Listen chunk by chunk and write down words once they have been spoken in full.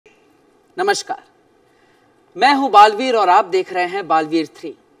नमस्कार, मैं हूं बालवीर और आप देख रहे हैं बालवीर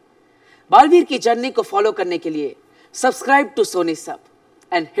 3। बालवीर की जर्नी को फॉलो करने के लिए सब्सक्राइब टू सोनी सब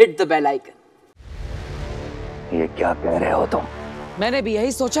and hit the bell icon. ये क्या कह रहे हो तुम? मैंने भी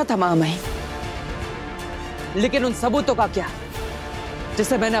यही सोचा था महा महिम, लेकिन उन सबूतों का क्या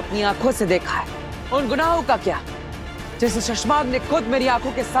जिसे मैंने अपनी आंखों से देखा है? उन गुनाहों का क्या जिसे शशमाग ने खुद मेरी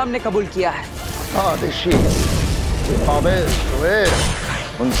आंखों के सामने कबूल किया है? आदिति, आगेल, वेर,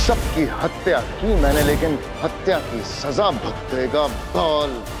 उन सब की हत्या की मैंने, लेकिन हत्या की सजा भुगतेगा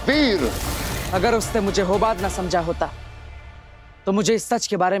बालवीर। अगर उसने मुझे होबाद ना समझा होता तो मुझे इस सच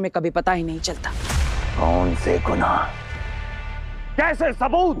के बारे में कभी पता ही नहीं चलता। कौन से गुनाह? कैसे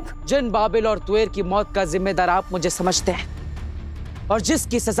सबूत? जिन बाबिल और तुएर की मौत का जिम्मेदार आप मुझे समझते हैं और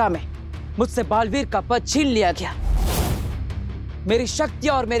जिसकी सजा में मुझसे बालवीर का पद छीन लिया गया, मेरी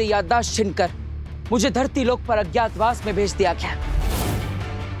शक्तियां और मेरी याददाश्त छीनकर मुझे धरती लोक पर अज्ञातवास में भेज दिया गया।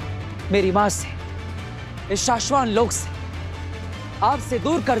 मेरी मां से, इस शाश्वत लोक से आपसे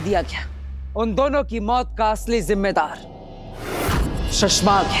दूर कर दिया गया। उन दोनों की मौत का असली जिम्मेदार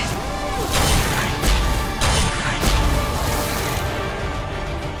शशमाग है।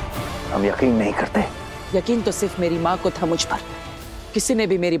 हम यकीन नहीं करते। यकीन तो सिर्फ मेरी मां को था मुझ पर, किसी ने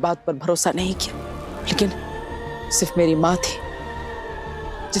भी मेरी बात पर भरोसा नहीं किया। लेकिन सिर्फ मेरी मां थी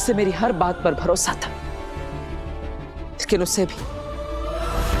जिसे मेरी हर बात पर भरोसा था, लेकिन उसे भी।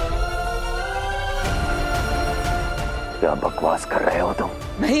 क्या बकवास कर रहे हो तुम?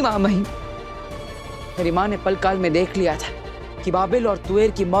 नहीं महा महिम, मेरी मां ने पलकाल में देख लिया था कि बाबिल और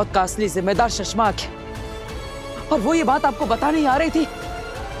तुएर की मौत का असली जिम्मेदार शशमाग है, और वो ये बात आपको बता नहीं आ रही थी।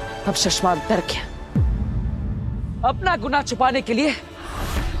 अब शशमाग डर गया। अपना गुनाह छुपाने के लिए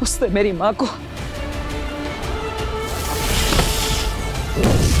उसने मेरी मां को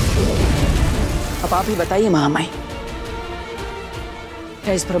अब आप ही बताइए महा महिम,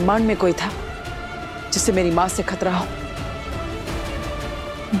 क्या इस ब्रह्मांड में कोई था जिससे मेरी मां से खतरा हो?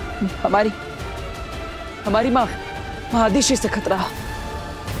 हमारी मां आदिति से खतरा हो?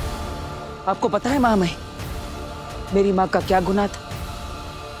 आपको पता है महा महिम, मेरी मां का क्या गुनाह था?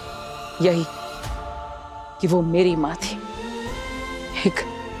 यही कि वो मेरी मां थी,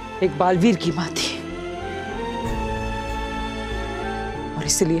 एक बालवीर की मां थी, और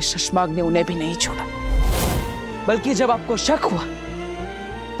इसलिए शशमाग ने उन्हें भी नहीं छोड़ा। बल्कि जब आपको शक हुआ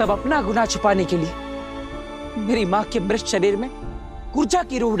तब अपना गुनाह छुपाने के लिए मेरी मां के मृत शरीर में कुर्जा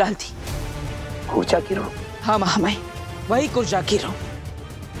की रूह डाल दी। कुर्जा की रूह? हाँ महा महिम, वही कुर्जा की रूह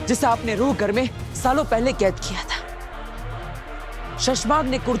जिसे आपने रूह घर में सालों पहले कैद किया था। शशमाग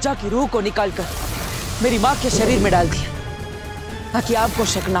ने कुर्जा की रूह को निकालकर मेरी मां के शरीर में डाल दिया ताकि आपको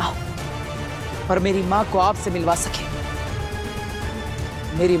शक ना हो और मेरी मां को आपसे मिलवा सके,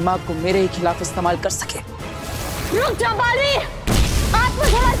 मेरी मां को मेरे ही खिलाफ इस्तेमाल कर सके। रुक जा बालवीर,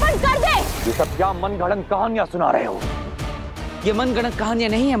 आत्मसमर्पण कर दे। ये सब क्या मनगढ़ंत कहानियां सुना रहे हो? ये मनगढ़ंत कहानियां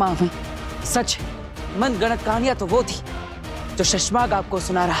नहीं है महा महिम, सच है। मनगढ़ंत कहानियां तो वो थी जो शशमाग आपको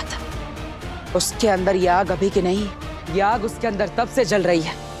सुना रहा था। उसके अंदर ये आग अभी की नहीं, ये आग उसके अंदर तब से जल रही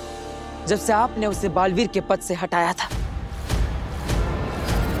है जब से आपने उसे बालवीर के पद से हटाया था।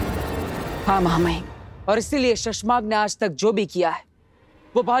 हाँ महा महिम, और इसीलिए शशमाग ने आज तक जो भी किया है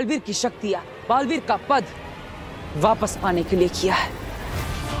वो बालवीर की शक्तियां, बालवीर का पद वापस पाने के लिए किया है।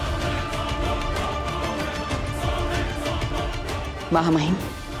 महा महिम,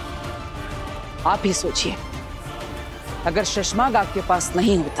 आप ही सोचिए, अगर शशमाग आपके पास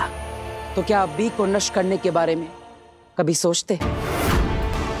नहीं होता तो क्या आप बी को नष्ट करने के बारे में कभी सोचते?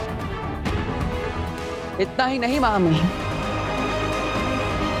 इतना ही नहीं महा महिम,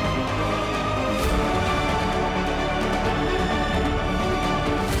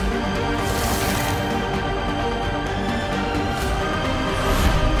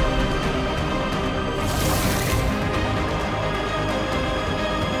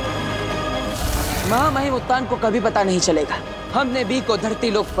 महा महिम उत्तान को कभी पता नहीं चलेगा हमने बी को धरती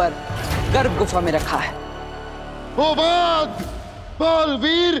लोक पर गर्भ गुफा में रखा है। होबाद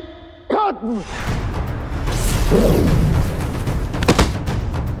बालवीर खत्म।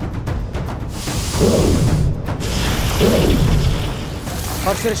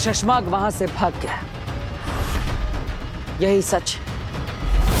 और फिर शशमाग वहां से भाग गया। यही सच है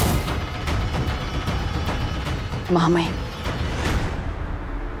महा महिम।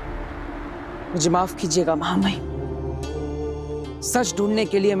 मुझे माफ कीजिएगा महा महिम, सच ढूंढने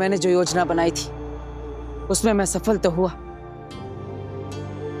के लिए मैंने जो योजना बनाई थी उसमें मैं सफल तो हुआ,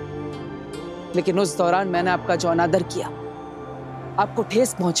 लेकिन उस दौरान मैंने आपका जो अनादर किया, आपको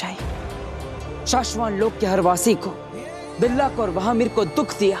ठेस पहुंचाई, शाश्वत लोक के हर वासी को, बिल्ला को और वहामिर को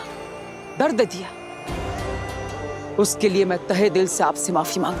दुख दिया, दर्द दिया, उसके लिए मैं तहे दिल से आपसे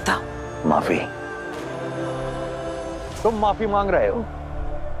माफी मांगता हूं। माफी। तुम माफी मांग रहे हो?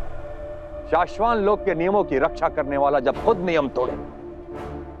 शाश्वान लोग के नियमों की रक्षा करने वाला जब खुद नियम तोड़े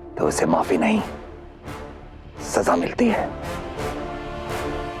तो उसे माफी नहीं, सजा मिलती है।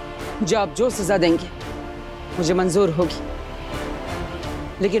 मुझे आप जो सजा देंगे मुझे मंजूर होगी,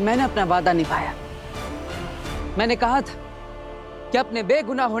 लेकिन मैंने अपना वादा निभाया। मैंने कहा था कि अपने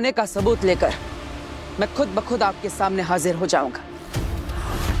बेगुनाह होने का सबूत लेकर मैं खुद ब खुद आपके सामने हाजिर हो जाऊंगा।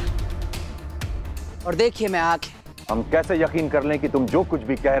 और देखिए मैं आ गया। हम कैसे यकीन कर लें कि तुम जो कुछ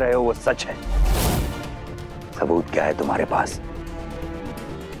भी कह रहे हो वो सच है? सबूत क्या है तुम्हारे पास?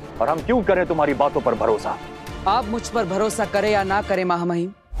 और हम क्यों करें तुम्हारी बातों पर भरोसा? आप मुझ पर भरोसा करें या ना करें महा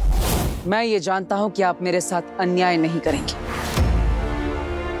महिम, मैं ये जानता हूं कि आप मेरे साथ अन्याय नहीं करेंगे।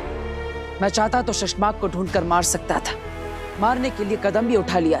 मैं चाहता तो शशमाग को ढूंढकर मार सकता था, मारने के लिए कदम भी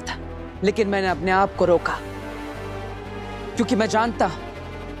उठा लिया था, लेकिन मैंने अपने आप को रोका, क्योंकि मैं जानता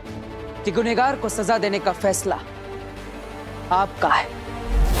हूं कि गुनहगार को सजा देने का फैसला आपका है।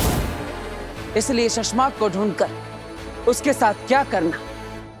 इसलिए शशमाग को ढूंढकर उसके साथ क्या करना,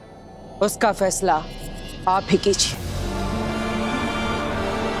 उसका फैसला आप ही कीजिए।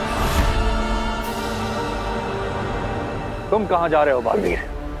 तुम कहां जा रहे हो बालवीर?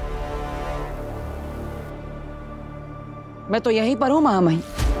 मैं तो यहीं पर हूं महा महिम।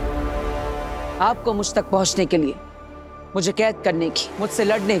 आपको मुझ तक पहुंचने के लिए मुझे कैद करने की, मुझसे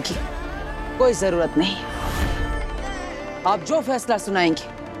लड़ने की कोई जरूरत नहीं। आप जो फैसला सुनाएंगे,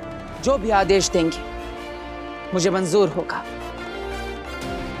 जो भी आदेश देंगे, मुझे मंजूर होगा।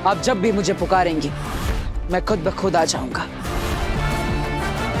 आप जब भी मुझे पुकारेंगे मैं खुद ब खुद आ जाऊंगा।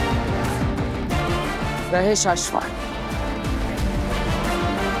 रहे शाश्वान।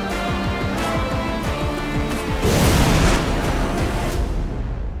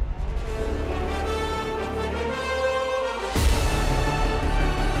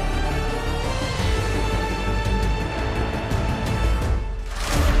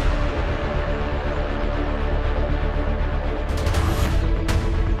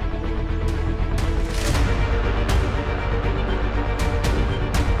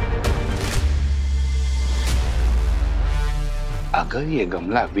 अगर ये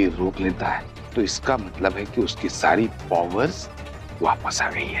गमला वीर रोक लेता है तो इसका मतलब है कि उसकी सारी पावर्स वापस आ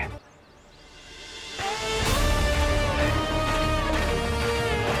गई है।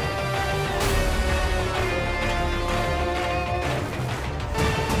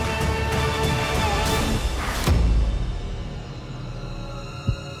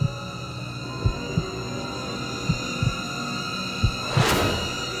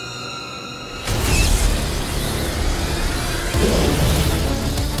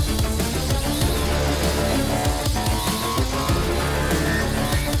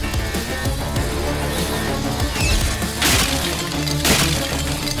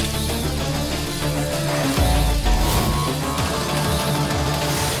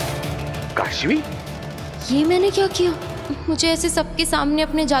 काशवी, ये मैंने क्या किया? मुझे ऐसे सबके सामने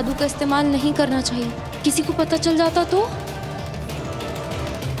अपने जादू का इस्तेमाल नहीं करना चाहिए। किसी को पता चल जाता तो?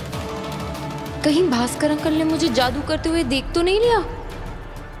 कहीं भास्कर अंकल ने मुझे जादू करते हुए देख तो नहीं लिया?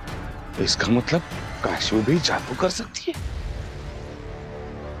 तो इसका मतलब काशवी भी जादू कर सकती है,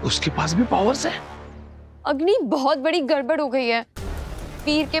 उसके पास भी पावर्स है। अग्नि, बहुत बड़ी गड़बड़ हो गई है।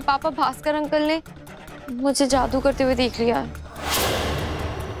 वीर के पापा भास्कर अंकल ने मुझे जादू करते हुए देख लिया है।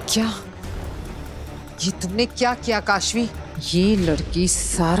 क्या? ये तुमने क्या किया काशवी? ये लड़की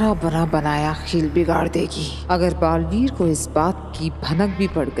सारा बना बनाया खेल बिगाड़ देगी। अगर बालवीर को इस बात की भनक भी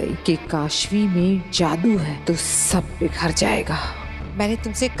पड़ गई कि काशवी में जादू है तो सब बिखर जाएगा। मैंने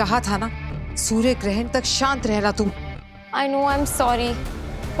तुमसे कहा था ना, सूर्य ग्रहण तक शांत रहना तुम। I know, I'm sorry,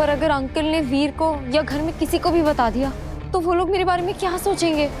 पर अगर अंकल ने वीर को या घर में किसी को भी बता दिया तो वो लोग मेरे बारे में क्या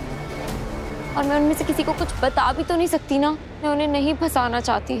सोचेंगे? और मैं उनमें से किसी को कुछ बता भी तो नहीं सकती ना। मैं उन्हें नहीं फंसाना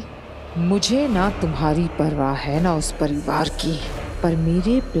चाहती। मुझे ना तुम्हारी परवाह है ना उस परिवार की, पर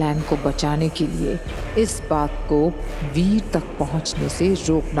मेरे प्लान को बचाने के लिए इस बात को वीर तक पहुंचने से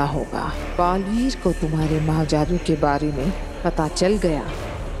रोकना होगा। बालवीर को तुम्हारे महाजादू के बारे में पता चल गया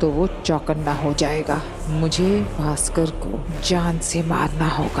तो वो चौकन्ना हो जाएगा। मुझे भास्कर को जान से मारना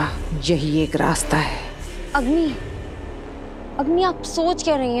होगा, यही एक रास्ता है। अग्नि, अग्नि, आप सोच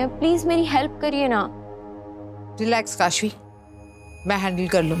क्या रही हैं? प्लीज मेरी हेल्प करिए ना। रिलैक्स काशवी, मैं हैंडल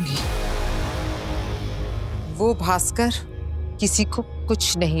कर लूंगी। वो भास्कर किसी को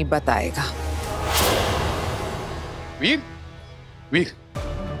कुछ नहीं बताएगा। वीर, वीर,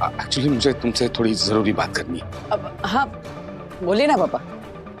 एक्चुअली मुझे तुमसे थोड़ी जरूरी बात करनी है। अब हाँ, बोलिए ना पापा।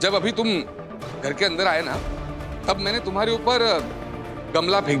 जब अभी तुम घर के अंदर आए ना, तब मैंने तुम्हारे ऊपर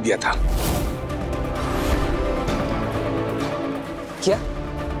गमला फेंक दिया था। क्या?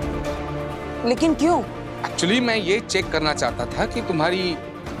 लेकिन क्यों? एक्चुअली मैं ये चेक करना चाहता था कि तुम्हारी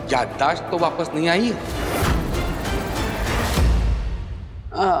याददाश्त तो वापस नहीं आई है।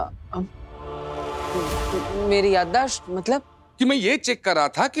 मेरी याददाश्त मतलब? कि मैं ये चेक कर रहा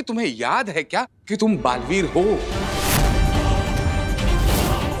था कि तुम्हें याद है क्या कि तुम बालवीर हो।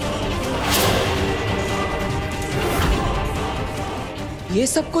 ये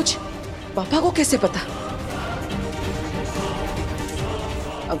सब कुछ पापा को कैसे पता?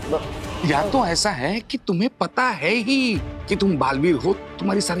 या तो ऐसा है कि तुम्हें पता है ही कि तुम बालवीर हो,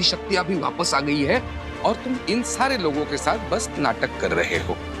 तुम्हारी सारी शक्तियां भी वापस आ गई है और तुम इन सारे लोगों के साथ बस नाटक कर रहे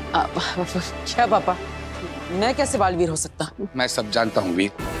हो। क्या पापा, मैं कैसे बालवीर हो सकता? मैं सब जानता हूँ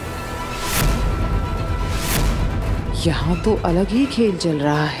वीर। यहाँ तो अलग ही खेल चल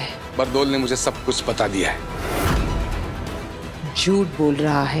रहा है। बरदौल ने मुझे सब कुछ बता दिया है। झूठ बोल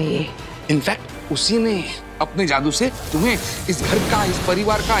रहा है ये। इनफैक्ट उसी ने अपने जादू से तुम्हें इस घर का, इस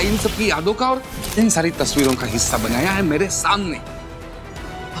परिवार का, इन सब की यादों का और इन सारी तस्वीरों का हिस्सा बनाया है मेरे सामने।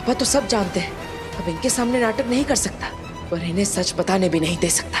 पापा तो सब जानते हैं, अब इनके सामने नाटक नहीं कर सकता, पर इन्हें सच बताने भी नहीं दे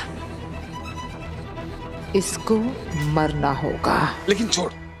सकता। इसको मरना होगा। लेकिन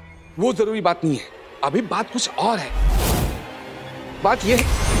छोड़, वो जरूरी बात नहीं है। अभी बात कुछ और है। बात ये है,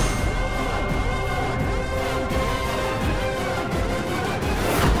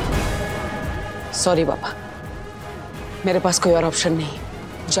 सॉरी पापा, मेरे पास कोई और ऑप्शन नहीं,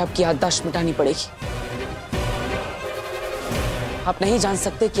 मुझे आपकी याददाश्त मिटानी पड़ेगी। आप नहीं जान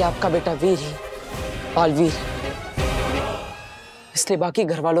सकते कि आपका बेटा वीर ही बालवीर, इसलिए बाकी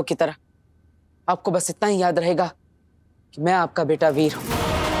घर वालों की तरह आपको बस इतना ही याद रहेगा कि मैं आपका बेटा वीर हूं।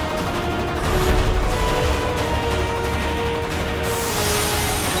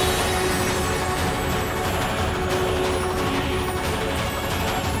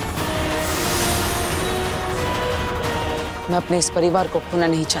 मैं अपने इस परिवार को खोना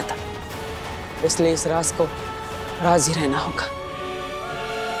नहीं चाहता, इसलिए इस राज को राज ही रहना होगा।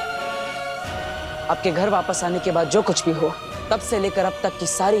 आपके घर वापस आने के बाद जो कुछ भी हुआ, तब से लेकर अब तक की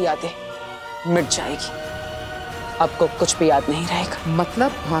सारी यादें मिट जाएगी। आपको कुछ भी याद नहीं रहेगा।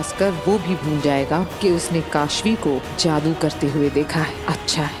 मतलब भास्कर वो भी भूल जाएगा कि उसने काशवी को जादू करते हुए देखा है।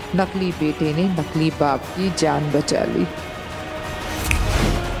 अच्छा है, नकली बेटे ने नकली बाप की जान बचा ली।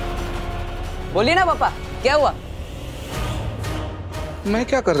 बोलिए ना पापा, क्या हुआ? मैं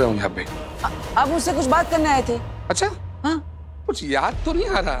क्या कर रहा हूँ यहाँ पे? आप मुझसे कुछ बात करने आए थे। अच्छा, हाँ, कुछ याद तो नहीं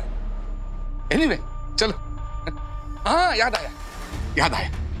आ रहा। एनीवे, चलो। हाँ, याद आया।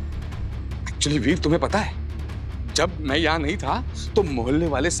 एक्चुअली वीर, तुम्हें पता है, जब मैं यहाँ नहीं था तो मोहल्ले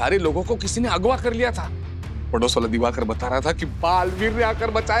वाले सारे लोगों को किसी ने अगवा कर लिया था। पड़ोस वाला दिवाकर बता रहा था कि बालवीर ने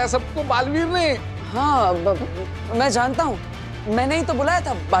आकर बचाया सबको। बालवीर ने? हाँ, मैं जानता हूँ, मैंने ही तो बुलाया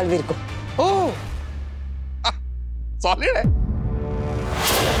था बालवीर को। ओह, सॉलिड है।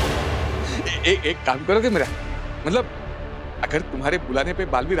 एक काम करोगे मेरा? मतलब अगर तुम्हारे बुलाने पे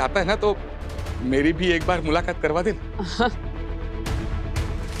बालवीर आता है ना, तो मेरी भी एक बार मुलाकात करवा देना।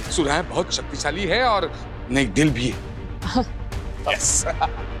 सुना है बहुत शक्तिशाली है और नहीं, दिल भी है। यस।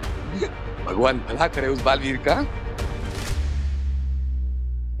 भगवान भला करे उस बालवीर का।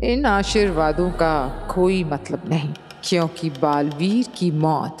 इन आशीर्वादों का कोई मतलब नहीं, क्योंकि बालवीर की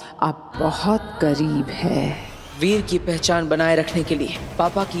मौत अब बहुत करीब है। वीर की पहचान बनाए रखने के लिए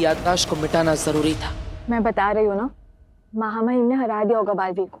पापा की याददाश्त को मिटाना जरूरी था। मैं बता रही हूँ ना, महा महिम ने हरा दिया होगा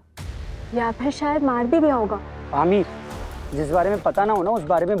बालवीर को, या फिर शायद मार भी दिया होगा। आमिर, जिस बारे में पता ना हो ना, उस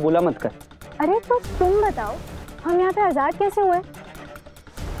बारे में बोला मत कर। अरे तो तुम बताओ, हम यहाँ पे आजाद कैसे हुए?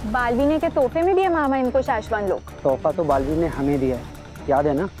 बालवीर ने के तोहफे में दिया महा महिम को शाश्वान लोग। तोहफा तो बालवीर ने हमें दिया है, याद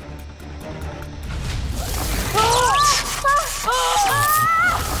है ना?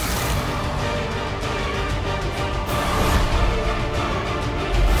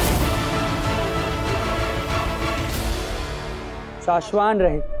 शाश्वान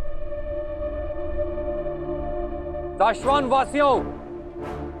रहे। शाश्वान वासियों,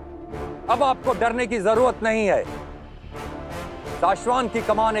 अब आपको डरने की जरूरत नहीं है। शाश्वान की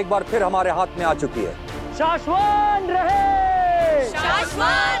कमान एक बार फिर हमारे हाथ में आ चुकी है। शाश्वान रहे!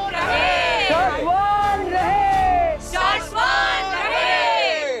 शाश्वान रहे! शाश्वान रहे! शाश्वान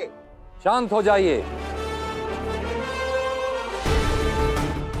रहे! शांत हो जाइए।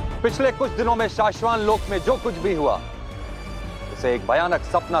 पिछले कुछ दिनों में शाश्वान लोक में जो कुछ भी हुआ, उसे एक भयानक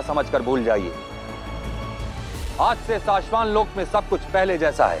सपना समझकर भूल जाइए। आज से शाश्वान लोक में सब कुछ पहले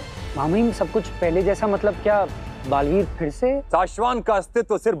जैसा है। मामिम, सब कुछ पहले जैसा मतलब क्या? बालवीर फिर से? शाश्वान का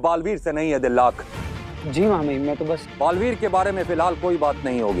अस्तित्व सिर्फ बालवीर से नहीं है दिल्लाक। जी मामिम, मैं तो बस बालवीर के बारे में फिलहाल कोई बात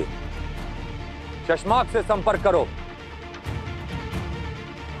नहीं होगी। शशमाग से संपर्क करो।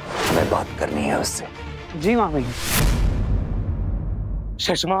 हमें बात करनी है उससे। जी मामिम।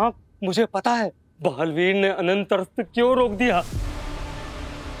 शशमाग, मुझे पता है बालवीर ने अनंत अर्थ पे क्यों रोक दिया,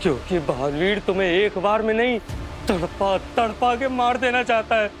 क्योंकि बालवीर तुम्हें एक बार में नहीं तड़पा तड़पा के मार देना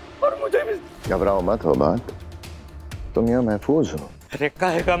चाहता है। और मुझे भी। घबराओ मत हो बात, तुम यहाँ महफूज हो। अरे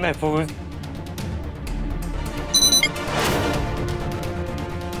काहेगा महफूज?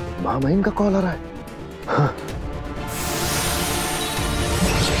 महा महिम का कॉल आ रहा है। हाँ।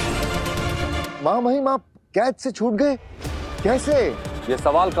 महा महिम, आप कैद से छूट गए कैसे? ये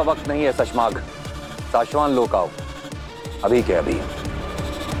सवाल का वक्त नहीं है शशमाग। साशवान लोग आओ, अभी के अभी।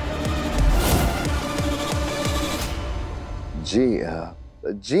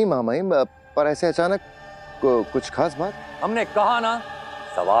 जी महा महिम, पर ऐसे अचानक कुछ खास बात? हमने कहा ना,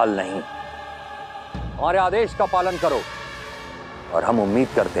 सवाल नहीं, हमारे आदेश का पालन करो। और हम उम्मीद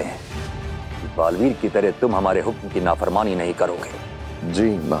करते हैं कि बालवीर की तरह तुम हमारे हुक्म की नाफरमानी नहीं करोगे। जी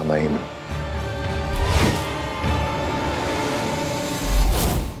महा महिम।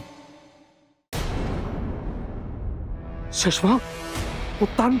 शशमाग,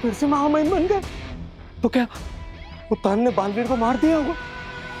 उत्तान फिर से महा महिम बन गए? तो क्या उत्तान ने बालवीर को मार दिया होगा?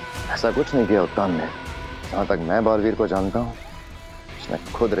 ऐसा कुछ नहीं किया उत्तान ने। जहां तक मैं बालवीर को जानता हूँ, उसने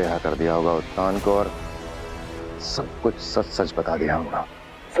खुद रिहा कर दिया होगा उत्तान को और सब कुछ सच सच बता दिया होगा।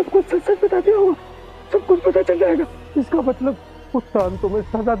 सब कुछ सच सच बता दिया होगा, सब कुछ पता चल जाएगा। इसका मतलब उत्तान तुम्हें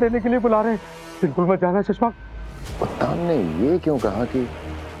सजा देने के लिए बुला रहे हैं। बिल्कुल मत जाना शशमाग। उत्तान ने ये क्यों कहा कि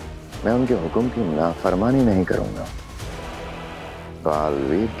मैं उनके हुक्म की नाफरमानी नहीं करूंगा,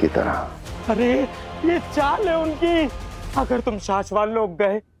 बालवीर की तरह? अरे ये चाल है उनकी। अगर तुम शाश्वान लोग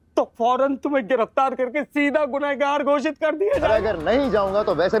गए तो फौरन तुम्हें गिरफ्तार करके सीधा गुनहगार घोषित कर दिया जाए। अगर नहीं जाऊंगा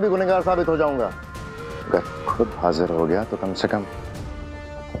तो वैसे भी गुनहगार साबित हो जाऊंगा। अगर खुद हाजिर हो गया तो कम से कम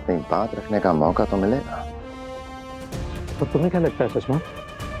अपनी बात रखने का मौका तो मिलेगा। तो तुम्हें क्या लगता है शशमाग,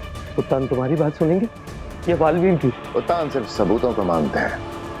 उत्तान तुम्हारी बात सुनेंगे या बालवीर की? उत्तान सिर्फ सबूतों को मानते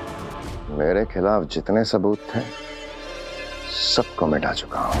हैं। मेरे खिलाफ जितने सबूत थे सबको मिटा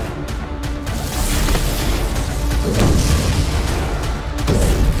चुका हूं।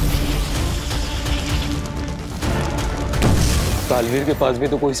 बालवीर के पास भी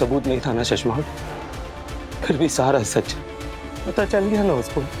तो कोई सबूत नहीं था ना शशमाग, फिर भी सारा सच पता चल गया ना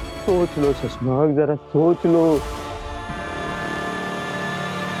उसको। सोच लो शशमाग, जरा सोच लो।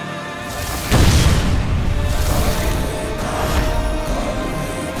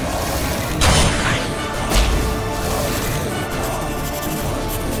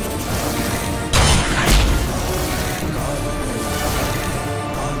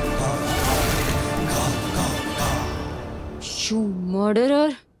 You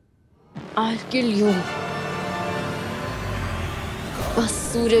murderer, I'll kill you. बस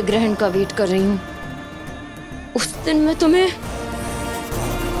सूर्य ग्रहण का वेट कर रही हूँ, उस दिन मैं तुम्हें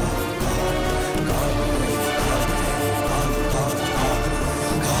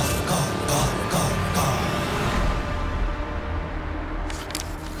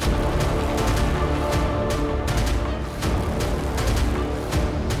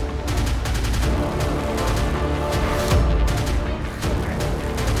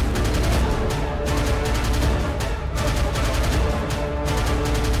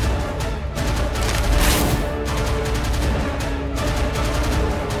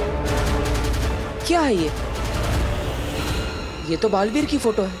क्या है ये तो बालवीर की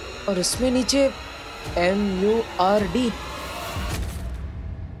फोटो है और उसमें नीचे MURD।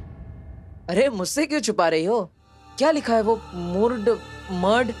 अरे मुझसे क्यों छुपा रही हो? क्या लिखा है वो?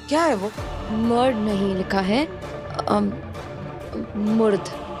 मर्ड क्या है वो? मर्ड नहीं लिखा है,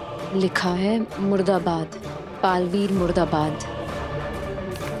 मुर्द लिखा है। मुर्दाबाद, बालवीर मुर्दाबाद।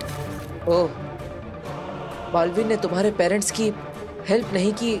 ओह, बालवीर ने तुम्हारे पेरेंट्स की हेल्प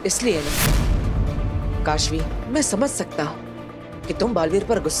नहीं की इसलिए ना? काशवी, मैं समझ सकता हूँ कि तुम बालवीर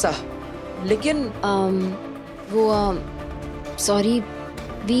पर गुस्सा हो, लेकिन सॉरी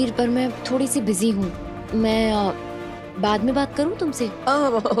वीर, पर मैं थोड़ी सी बिजी हूँ। मैं बाद में बात करूँ तुमसे?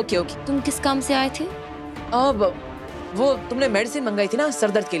 ओके। तुम किस काम से आए थे? अब वो तुमने मेडिसिन मंगाई थी ना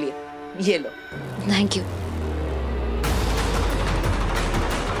सरदर्द के लिए, ये लो। Thank you.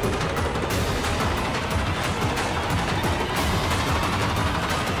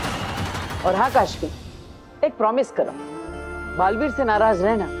 और हाँ काशवी, एक प्रॉमिस करो, बालवीर से नाराज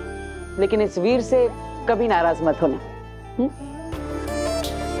रहना, लेकिन इस वीर से कभी नाराज मत होना।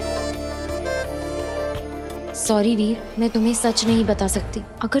 सॉरी वीर, मैं तुम्हें सच नहीं बता सकती।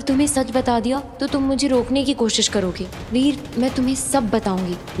 अगर तुम्हें सच बता दिया तो तुम मुझे रोकने की कोशिश करोगे। वीर, मैं तुम्हें सब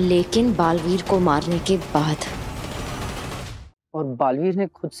बताऊंगी, लेकिन बालवीर को मारने के बाद। और बालवीर ने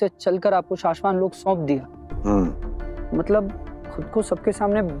खुद से चलकर आपको शाश्वान लोग सौंप दिया। मतलब खुद को सबके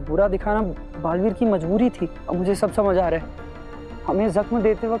सामने बुरा दिखाना बालवीर की मजबूरी थी। अब मुझे सब समझ आ रहा है। हमें जख्म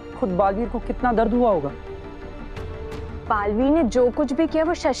देते वक्त खुद बालवीर को कितना दर्द हुआ होगा। बालवीर ने जो कुछ भी किया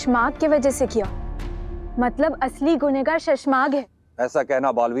वो शशमाग की वजह से किया। मतलब असली गुनहगार शशमाग है। ऐसा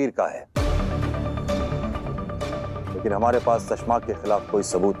कहना बालवीर का है, लेकिन हमारे पास शशमाग के खिलाफ कोई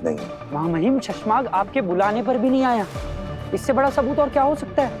सबूत नहीं है। महा महिम, शशमाग आपके बुलाने पर भी नहीं आया। इससे बड़ा सबूत और क्या हो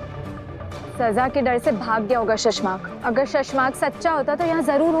सकता है? सजा के डर से भाग गया होगा शशमाग। अगर शशमाग सच्चा होता तो यहाँ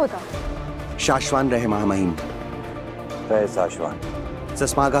जरूर होता। शाश्वान रहे महा महिम। रहे शाश्वान।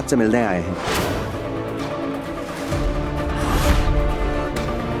 शशमाग आपसे मिलने आए हैं।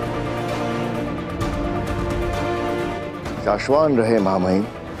 शाश्वान रहे महा महिम।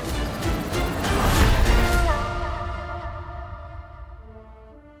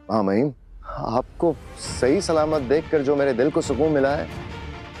 महा महिम, आपको सही सलामत देखकर जो मेरे दिल को सुकून मिला है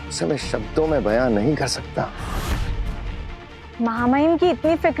उसे मैं शब्दों में बयान नहीं कर सकता। महा महिम की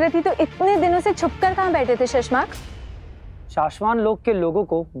इतनी फिक्र थी तो इतने दिनों से छुपकर कहाँ बैठे थे शशमाग? शाश्वान लोग के लोगों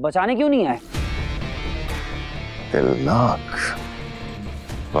को बचाने क्यों नहीं आए? दिलनाक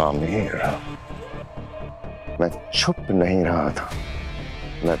वामीर, मैं छुप नहीं रहा था।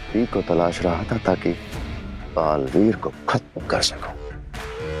 मैं पी को तलाश रहा था ताकि बालवीर को खत्म कर सकूं,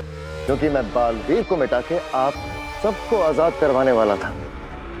 क्योंकि मैं बालवीर को मिटा के आप सबको आजाद करवाने वाला था।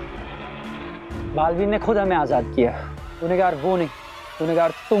 बालवीर ने खुद हमें आजाद किया। गुनहगार वो नहीं,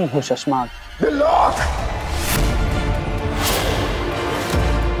 गुनहगार तुम हो शशमाग।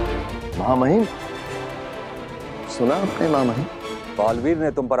 महा महिम, सुना आपने महा महिम? बालवीर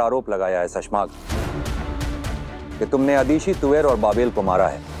ने तुम पर आरोप लगाया है शशमाग कि तुमने अदीशी, तुवेर और बाबेल को मारा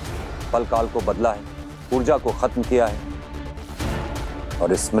है, फल काल को बदला है, ऊर्जा को खत्म किया है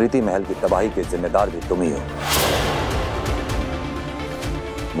और स्मृति महल की तबाही के जिम्मेदार भी तुम ही हो।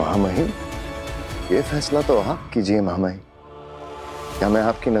 महा महिम, ये फैसला तो आप कीजिए महा महिम। क्या मैं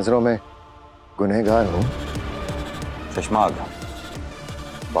आपकी नजरों में गुनहगार हूं? शशमाग,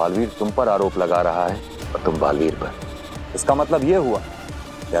 बालवीर तुम पर आरोप लगा रहा है और तुम बालवीर पर। इसका मतलब यह हुआ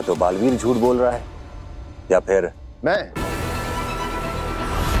या तो बालवीर झूठ बोल रहा है या फिर मैं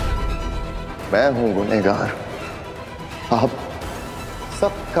हूं गुनहगार। आप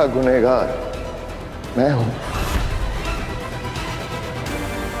सबका गुनहगार मैं हूं।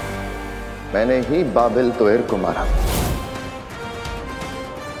 मैंने ही बाबिल तुवेर को मारा।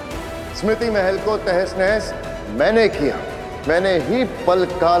 स्मृति महल को तहस नहस मैंने किया। मैंने ही पल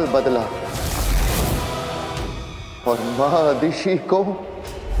काल बदला और महादिशी को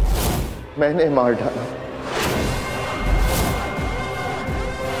मैंने मार डाला।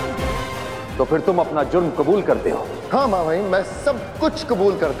 तो फिर तुम अपना जुर्म कबूल करते हो? हाँ महा महिम, मैं सब कुछ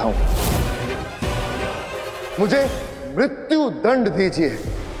कबूल करता हूं। मुझे मृत्यु दंड दीजिए।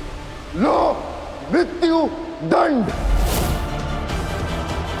 लो, मृत्यु दंड।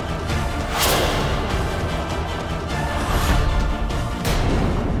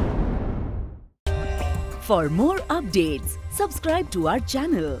 For more updates, subscribe to our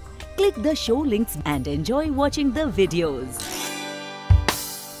channel, click the show links and enjoy watching the videos.